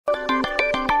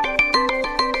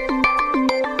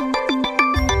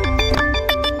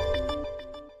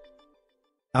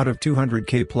Out of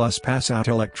 200K plus pass-out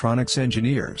electronics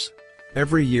engineers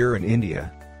every year in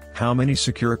India, how many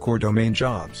secure core domain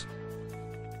jobs?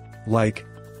 Like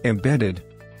embedded,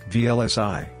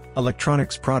 VLSI,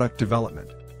 electronics product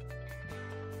development.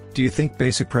 Do you think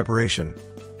basic preparation,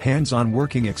 hands-on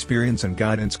working experience and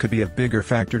guidance could be a bigger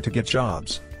factor to get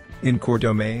jobs in core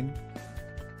domain?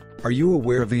 Are you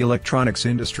aware of the electronics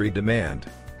industry demand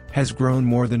has grown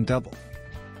more than double?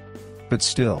 But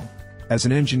still, as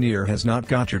an engineer has not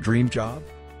got your dream job?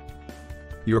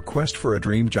 Your quest for a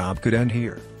dream job could end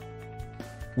here.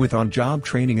 With on-job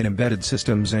training in embedded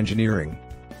systems engineering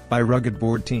by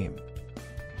RuggedBoard team.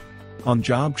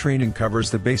 On-job training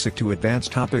covers the basic to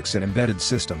advanced topics in embedded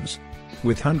systems,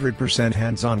 with 100%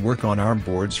 hands-on work on ARM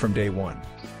boards from day one.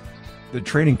 The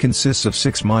training consists of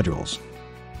 6 modules.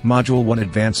 Module 1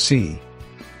 Advanced C.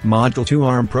 Module 2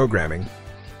 ARM Programming.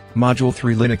 Module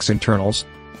 3 Linux Internals.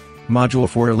 Module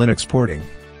 4 Linux Porting.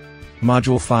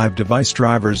 Module 5 Device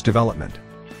Drivers Development.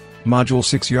 Module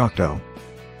 6 Yocto.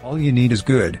 All you need is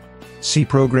good C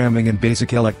programming and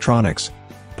basic electronics.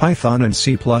 Python and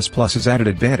C++ is added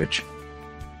advantage.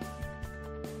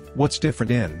 What's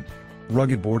different in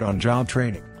RuggedBoard on-job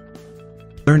training?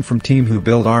 Learn from team who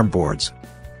build ARM boards.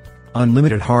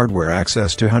 Unlimited hardware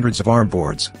access to hundreds of ARM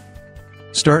boards.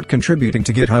 Start contributing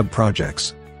to GitHub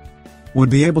projects. Would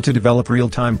be able to develop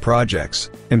real-time projects,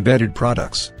 embedded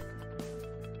products.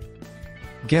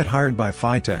 Get hired by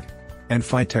FiTech and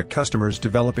FiTech customers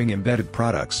developing embedded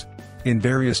products in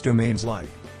various domains like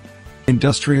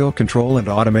industrial control and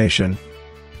automation,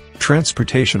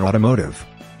 transportation automotive,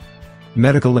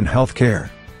 medical and healthcare,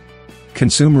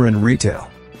 consumer and retail.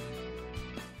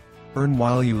 Earn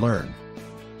while you learn.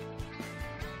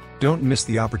 Don't miss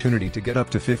the opportunity to get up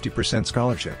to 50%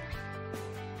 scholarship.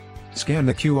 Scan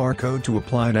the QR code to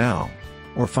apply now,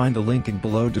 or find the link in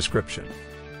below description.